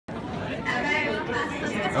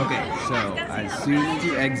Okay, so as soon as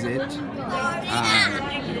you exit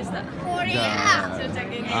the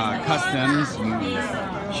customs,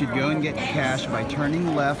 you should go and get cash by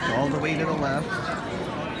turning left all the way to the left,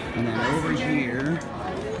 and then over here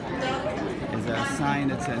is a sign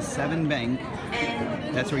that says 7 Bank.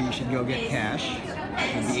 That's where you should go get cash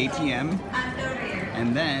at the ATM,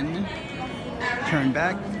 and then turn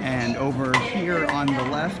back, and over here on the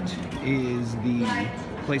left is the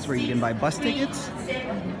place where you can buy bus tickets.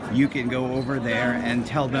 You can go over there and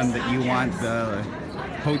tell them that you want the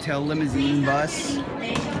hotel limousine bus to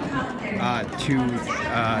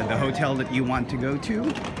the hotel that you want to go to.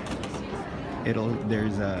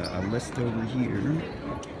 There's a list over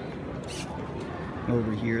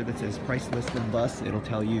here that says price list of bus. It'll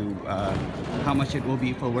tell you how much it will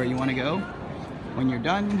be for where you want to go. When you're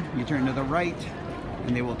done, you turn to the right,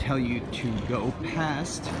 and they will tell you to go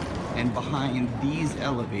past and behind these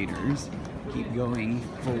elevators. Keep going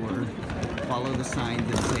forward. Follow the signs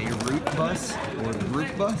that say route bus or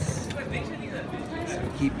group bus. So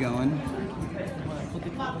keep going.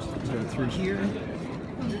 Go through here,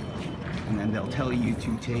 and then they'll tell you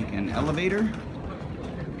to take an elevator.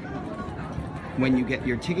 When you get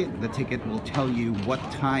your ticket, the ticket will tell you what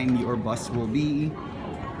time your bus will be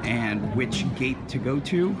and which gate to go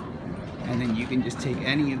to. And then you can just take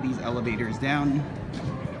any of these elevators down.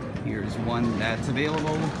 Here's one that's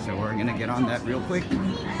available, so we're gonna get on that real quick.